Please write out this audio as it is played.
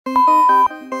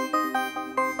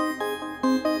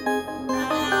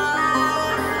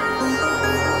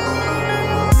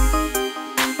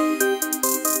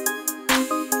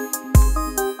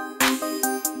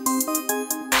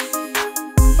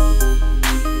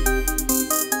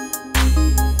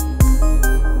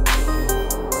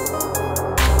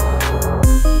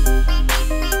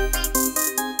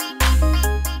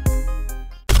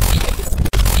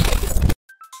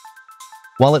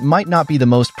While it might not be the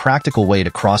most practical way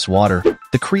to cross water,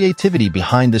 the creativity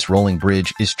behind this rolling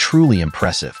bridge is truly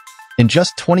impressive. In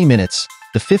just 20 minutes,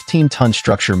 the 15-ton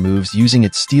structure moves using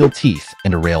its steel teeth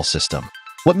and a rail system.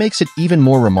 What makes it even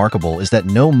more remarkable is that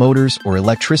no motors or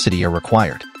electricity are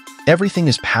required. Everything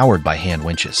is powered by hand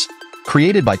winches.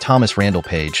 Created by Thomas Randall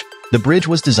Page, the bridge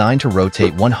was designed to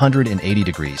rotate 180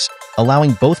 degrees,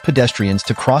 allowing both pedestrians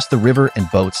to cross the river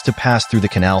and boats to pass through the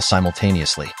canal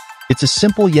simultaneously. It's a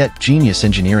simple yet genius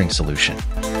engineering solution.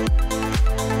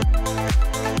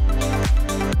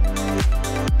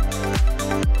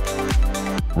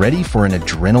 Ready for an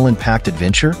adrenaline-packed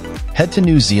adventure? Head to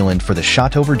New Zealand for the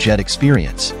SHOTOVER jet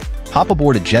experience. Hop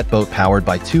aboard a jet boat powered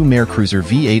by two MareCruiser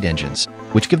V8 engines,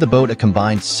 which give the boat a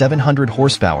combined 700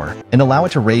 horsepower and allow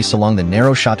it to race along the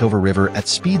narrow SHOTOVER River at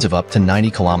speeds of up to 90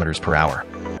 kilometers per hour.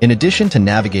 In addition to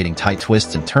navigating tight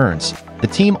twists and turns, the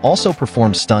team also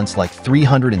performs stunts like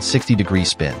 360-degree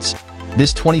spins.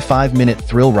 This 25-minute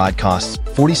thrill ride costs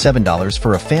 $47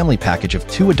 for a family package of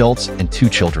 2 adults and 2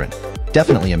 children.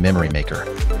 Definitely a memory maker.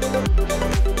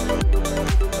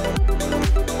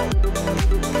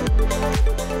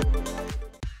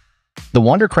 The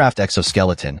WANDERCRAFT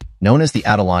exoskeleton, known as the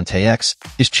Atalante X,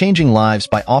 is changing lives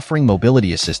by offering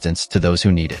mobility assistance to those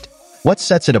who need it. What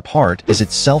sets it apart is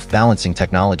its self-balancing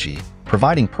technology,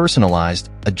 providing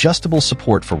personalized, adjustable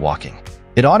support for walking.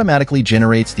 It automatically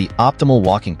generates the optimal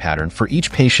walking pattern for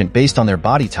each patient based on their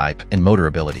body type and motor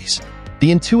abilities.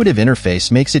 The intuitive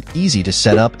interface makes it easy to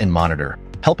set up and monitor,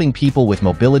 helping people with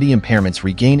mobility impairments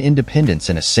regain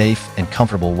independence in a safe and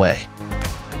comfortable way.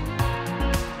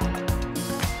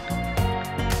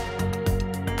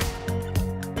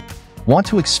 Want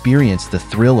to experience the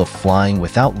thrill of flying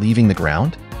without leaving the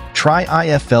ground? Try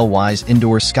IFLY's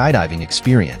indoor skydiving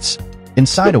experience.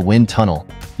 Inside a wind tunnel,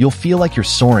 you'll feel like you're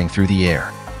soaring through the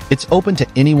air. It's open to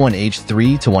anyone aged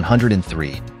 3 to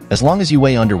 103, as long as you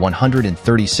weigh under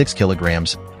 136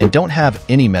 kilograms and don't have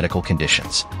any medical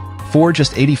conditions. For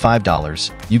just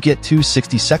 $85, you get 2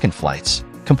 60-second flights,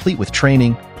 complete with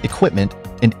training, equipment,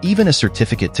 and even a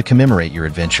certificate to commemorate your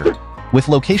adventure. With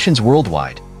locations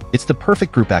worldwide, it's the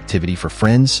perfect group activity for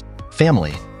friends,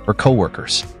 family, or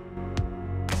coworkers.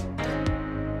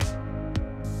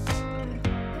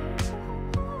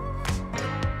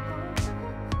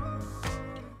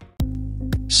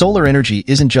 Solar energy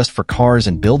isn't just for cars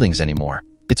and buildings anymore.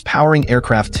 It's powering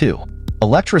aircraft too.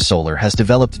 ELECTRA Solar has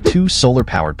developed 2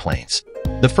 solar-powered planes.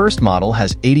 The first model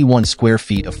has 81 square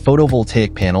feet of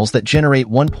photovoltaic panels that generate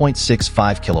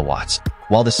 1.65 kilowatts,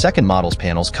 while the second model's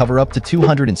panels cover up to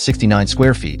 269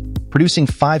 square feet, producing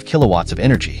 5 kilowatts of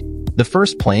energy. The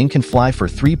first plane can fly for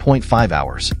 3.5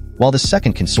 hours, while the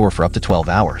second can soar for up to 12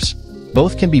 hours.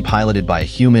 Both can be piloted by a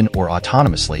human or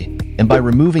autonomously, and by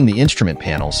removing the instrument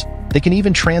panels, they can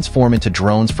even transform into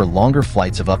drones for longer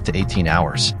flights of up to 18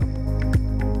 hours.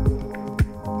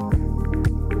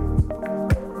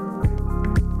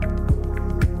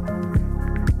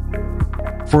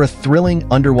 For a thrilling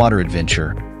underwater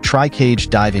adventure, try cage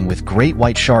diving with great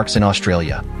white sharks in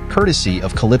Australia, courtesy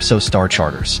of CALYPSO Star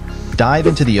Charters. Dive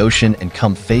into the ocean and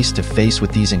come face to face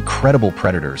with these incredible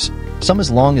predators, some as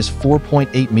long as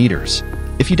 4.8 meters.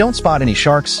 If you don't spot any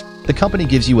sharks, the company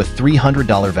gives you a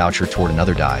 $300 voucher toward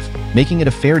another dive, making it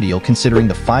a fair deal considering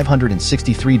the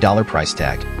 $563 price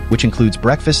tag, which includes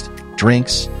breakfast,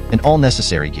 drinks, and all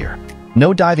necessary gear.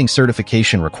 No diving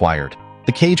certification required.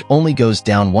 The cage only goes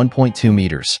down 1.2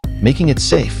 meters, making it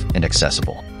safe and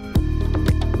accessible.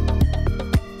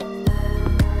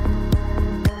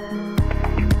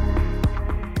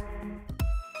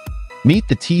 Meet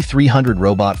the T300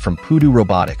 robot from Pudu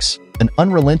Robotics, an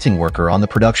unrelenting worker on the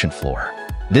production floor.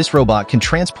 This robot can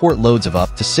transport loads of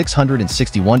up to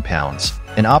 661 pounds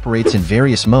and operates in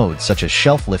various modes such as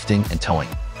shelf lifting and towing.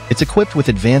 It's equipped with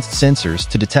advanced sensors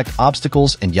to detect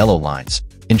obstacles and yellow lines,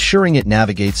 ensuring it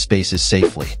navigates spaces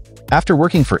safely. After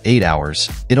working for 8 hours,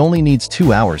 it only needs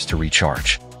 2 hours to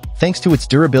recharge. Thanks to its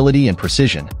durability and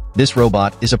precision, this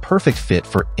robot is a perfect fit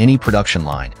for any production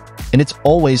line, and it's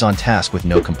always on task with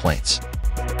no complaints.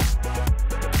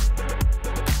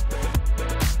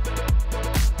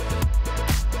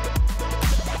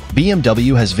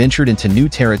 BMW has ventured into new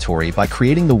territory by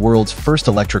creating the world's first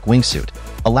electric wingsuit,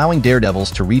 allowing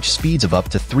daredevils to reach speeds of up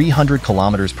to 300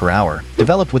 kilometers per hour,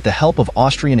 developed with the help of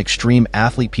Austrian extreme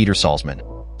athlete Peter Salzmann.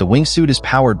 The wingsuit is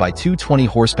powered by 2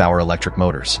 20-horsepower electric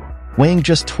motors. Weighing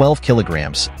just 12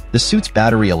 kilograms, the suit's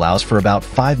battery allows for about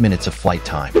 5 minutes of flight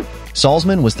time.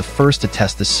 Salzmann was the first to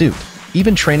test the suit,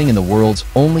 even training in the world's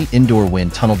only indoor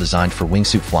wind tunnel designed for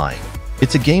wingsuit flying.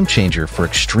 It's a game-changer for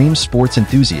extreme sports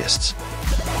enthusiasts.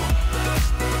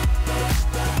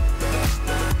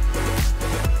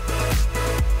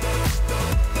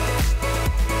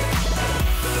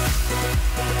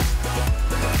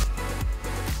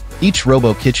 Each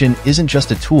Robo kitchen isn't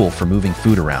just a tool for moving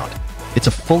food around. It's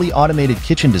a fully automated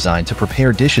kitchen designed to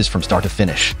prepare dishes from start to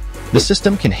finish. The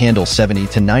system can handle 70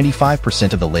 to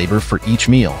 95% of the labor for each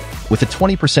meal, with a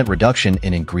 20% reduction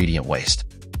in ingredient waste.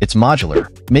 It's modular,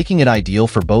 making it ideal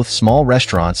for both small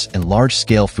restaurants and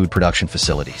large-scale food production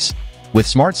facilities. With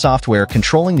smart software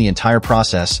controlling the entire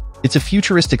process, it's a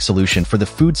futuristic solution for the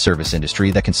food service industry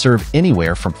that can serve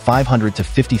anywhere from 500 to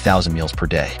 50,000 meals per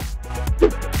day.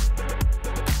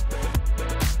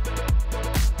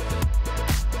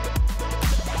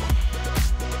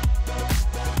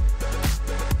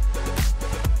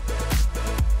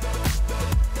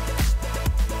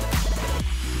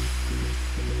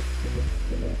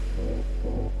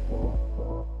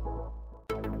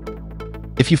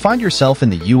 If you find yourself in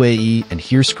the UAE and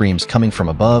hear screams coming from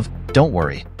above, don't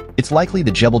worry. It's likely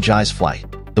the JEBEL flight,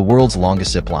 the world's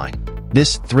longest zip line.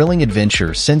 This thrilling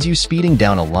adventure sends you speeding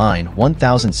down a line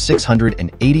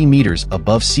 1,680 meters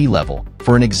above sea level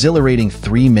for an exhilarating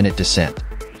 3-minute descent.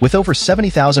 With over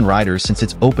 70,000 riders since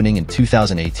its opening in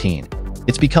 2018,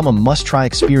 it's become a must-try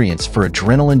experience for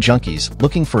adrenaline junkies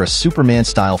looking for a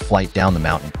Superman-style flight down the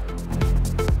mountain.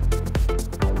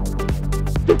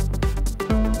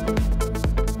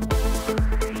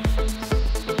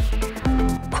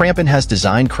 KRAMPEN has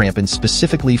designed KRAMPEN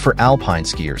specifically for alpine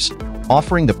skiers,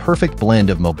 offering the perfect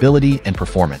blend of mobility and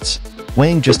performance.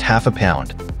 Weighing just half a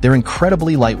pound, they're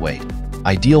incredibly lightweight,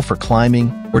 ideal for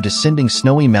climbing or descending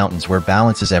snowy mountains where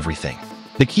balance is everything.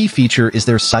 The key feature is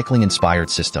their cycling-inspired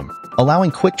system,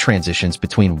 allowing quick transitions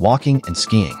between walking and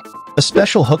skiing. A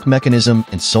special hook mechanism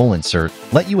and sole insert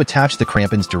let you attach the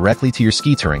KRAMPENs directly to your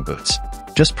ski touring boots.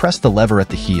 Just press the lever at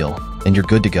the heel, and you're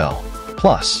good to go.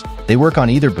 Plus, they work on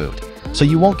either boot, so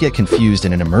you won't get confused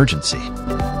in an emergency.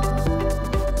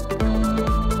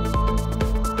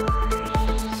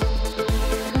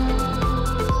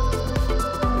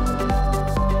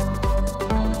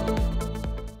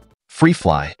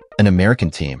 IFLY, an American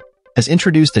team, has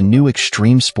introduced a new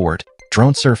extreme sport,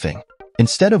 drone surfing.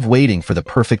 Instead of waiting for the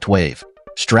perfect wave,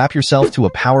 strap yourself to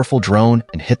a powerful drone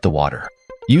and hit the water.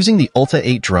 Using the Ultra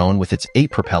 8 drone with its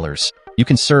 8 propellers, you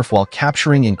can surf while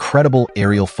capturing incredible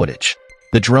aerial footage.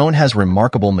 The drone has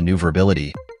remarkable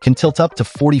maneuverability, can tilt up to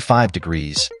 45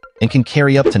 degrees, and can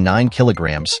carry up to 9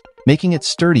 kilograms, making it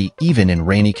sturdy even in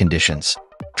rainy conditions.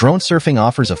 Drone surfing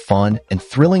offers a fun and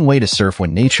thrilling way to surf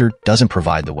when nature doesn't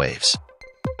provide the waves.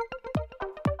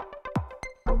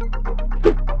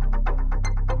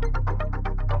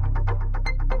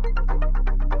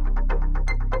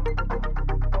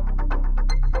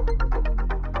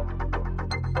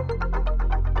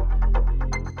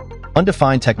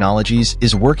 Undefined Technologies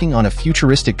is working on a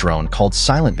futuristic drone called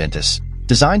Silent VENTUS,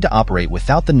 designed to operate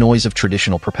without the noise of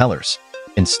traditional propellers.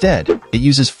 Instead, it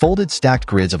uses folded stacked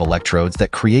grids of electrodes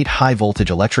that create high-voltage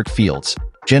electric fields,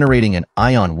 generating an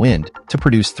ion wind to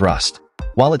produce thrust.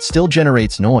 While it still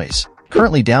generates noise,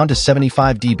 currently down to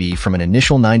 75 dB from an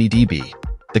initial 90 dB,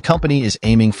 the company is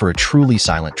aiming for a truly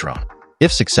silent drone.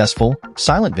 If successful,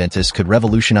 Silent VENTUS could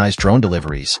revolutionize drone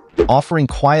deliveries, offering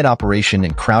quiet operation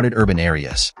in crowded urban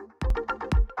areas.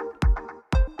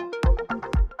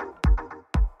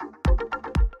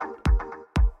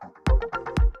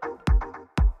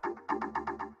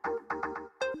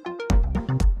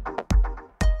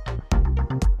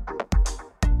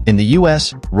 In the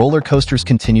US, roller coasters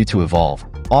continue to evolve,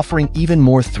 offering even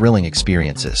more thrilling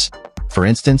experiences. For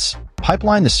instance,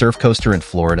 Pipeline the Surf Coaster in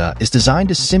Florida is designed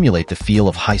to simulate the feel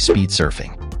of high-speed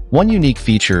surfing. One unique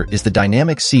feature is the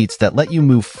dynamic seats that let you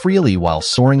move freely while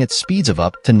soaring at speeds of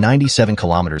up to 97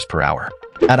 kilometers per hour.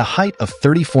 At a height of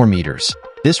 34 meters,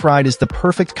 this ride is the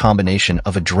perfect combination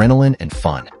of adrenaline and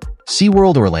fun.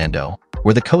 SeaWorld Orlando,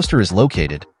 where the coaster is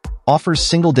located, offers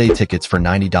single-day tickets for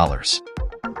 $90.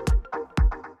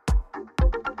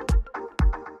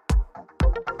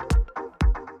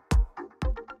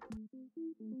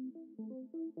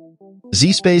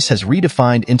 zSpace has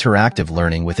redefined interactive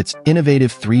learning with its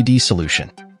innovative 3D solution.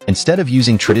 Instead of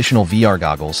using traditional VR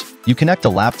goggles, you connect a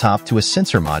laptop to a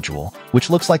sensor module, which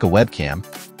looks like a webcam,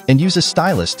 and use a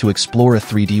stylus to explore a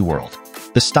 3D world.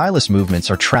 The stylus movements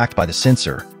are tracked by the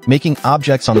sensor, making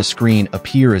objects on the screen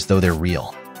appear as though they're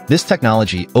real. This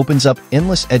technology opens up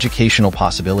endless educational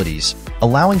possibilities,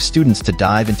 allowing students to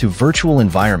dive into virtual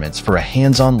environments for a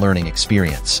hands-on learning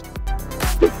experience.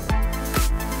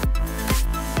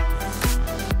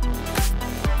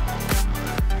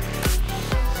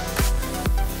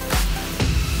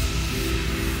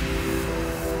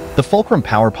 The FULCRUM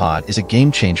POWERPOD is a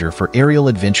game-changer for aerial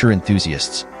adventure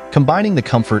enthusiasts, combining the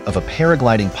comfort of a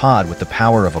paragliding pod with the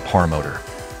power of a power motor.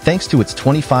 Thanks to its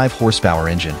 25 horsepower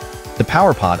engine, The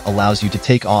POWERPOD allows you to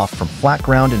take off from flat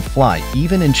ground and fly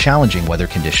even in challenging weather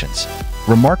conditions.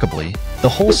 Remarkably, the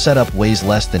whole setup weighs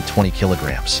less than 20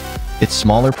 kilograms. Its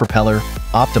smaller propeller,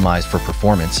 optimized for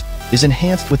performance, is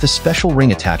enhanced with a special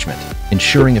ring attachment,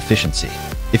 ensuring efficiency.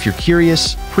 If you're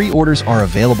curious, pre-orders are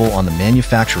available on the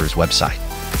manufacturer's website.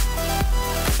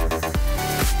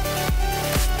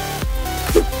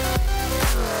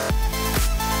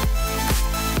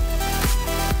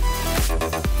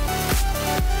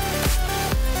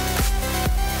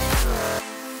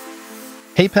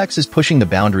 Apex is pushing the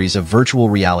boundaries of virtual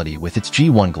reality with its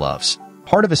G1 gloves,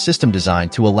 part of a system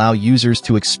designed to allow users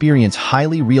to experience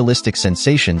highly realistic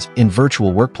sensations in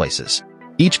virtual workplaces.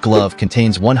 Each glove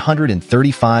contains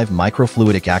 135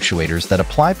 microfluidic actuators that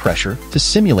apply pressure to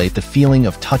simulate the feeling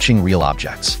of touching real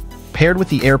objects. Paired with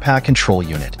the AirPack control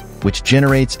unit, which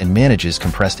generates and manages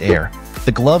compressed air,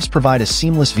 the gloves provide a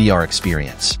seamless VR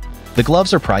experience. The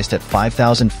gloves are priced at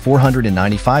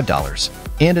 $5,495,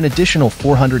 and an additional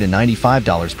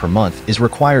 $495 per month is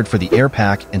required for the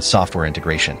AirPack and software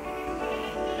integration.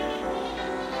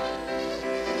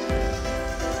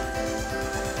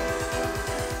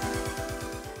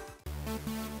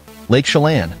 Lake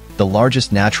Chelan, the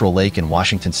largest natural lake in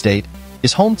Washington state,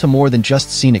 is home to more than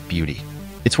just scenic beauty.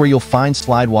 It's where you'll find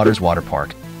Slide Waters Water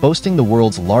Park, boasting the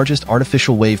world's largest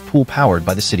artificial wave pool powered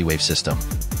by the CITYWAVE system.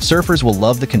 Surfers will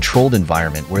love the controlled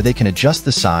environment where they can adjust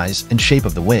the size and shape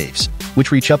of the waves,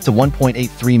 which reach up to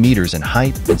 1.83 meters in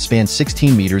height and span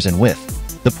 16 meters in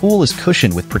width. The pool is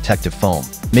cushioned with protective foam,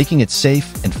 making it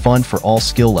safe and fun for all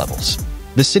skill levels.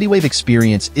 The CITYWAVE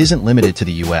experience isn't limited to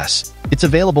the US. It's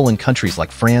available in countries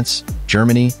like France,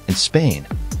 Germany, and Spain,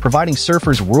 providing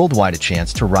surfers worldwide a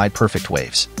chance to ride perfect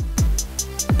waves.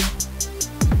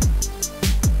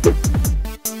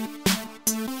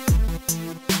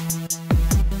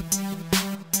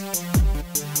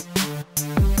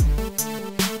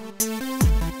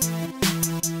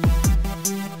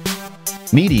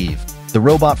 Meet Eve, the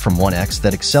robot from 1X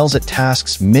that excels at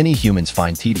tasks many humans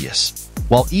find tedious.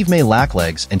 While Eve may lack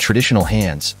legs and traditional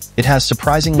hands, it has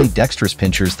surprisingly dexterous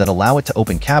pinchers that allow it to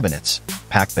open cabinets,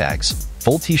 pack bags,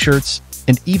 fold t-shirts,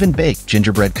 and even bake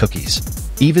gingerbread cookies.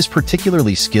 Eve is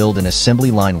particularly skilled in assembly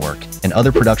line work and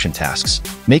other production tasks,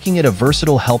 making it a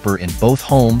versatile helper in both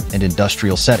home and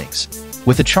industrial settings.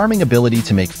 With a charming ability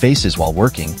to make faces while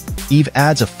working, Eve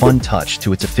adds a fun touch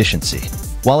to its efficiency.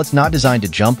 While it's not designed to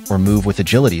jump or move with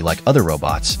agility like other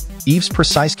robots, Eve's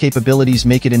precise capabilities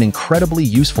make it an incredibly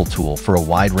useful tool for a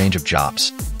wide range of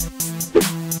jobs.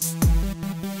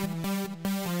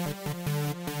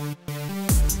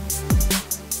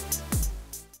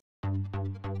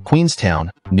 Queenstown,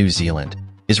 New Zealand,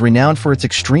 is renowned for its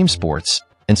extreme sports,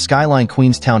 and SKYLINE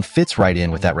Queenstown fits right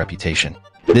in with that reputation.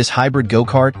 This hybrid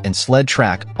go-kart and sled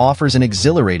track offers an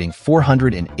exhilarating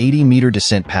 480-meter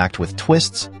descent packed with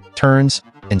twists, turns,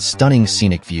 and stunning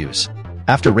scenic views.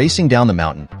 After racing down the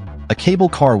mountain, a cable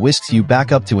car whisks you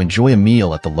back up to enjoy a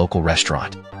meal at the local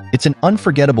restaurant. It's an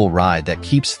unforgettable ride that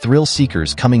keeps thrill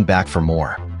seekers coming back for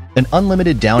more. An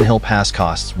unlimited downhill pass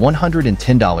costs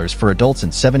 $110 for adults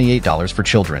and $78 for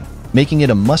children, making it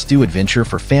a must-do adventure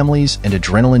for families and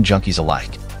adrenaline junkies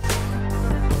alike.